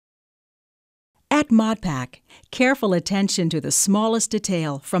At ModPack, careful attention to the smallest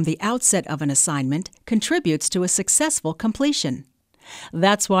detail from the outset of an assignment contributes to a successful completion.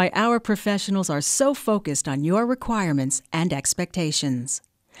 That's why our professionals are so focused on your requirements and expectations.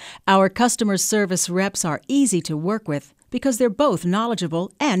 Our customer service reps are easy to work with because they're both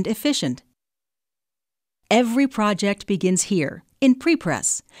knowledgeable and efficient. Every project begins here, in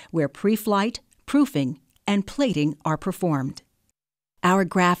prepress, where pre-flight, proofing, and plating are performed. Our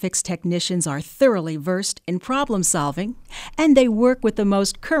graphics technicians are thoroughly versed in problem solving, and they work with the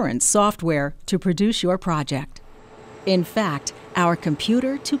most current software to produce your project. In fact, our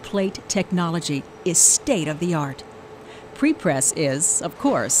computer-to-plate technology is state-of-the-art. Prepress is, of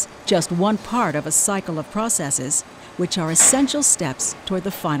course, just one part of a cycle of processes, which are essential steps toward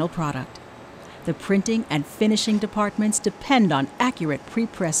the final product. The printing and finishing departments depend on accurate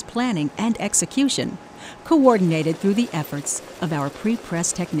prepress planning and execution, coordinated through the efforts of our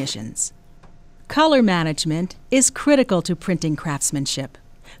prepress technicians. Color management is critical to printing craftsmanship,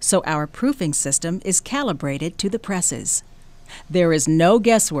 so our proofing system is calibrated to the presses. There is no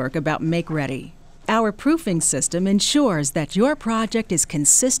guesswork about make-ready. Our proofing system ensures that your project is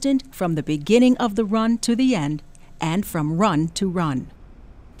consistent from the beginning of the run to the end and from run to run.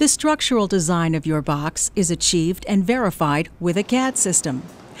 The structural design of your box is achieved and verified with a CAD system,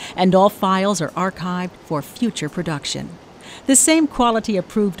 and all files are archived for future production. The same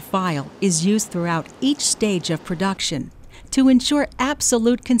quality-approved file is used throughout each stage of production to ensure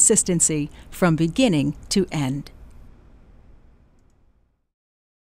absolute consistency from beginning to end.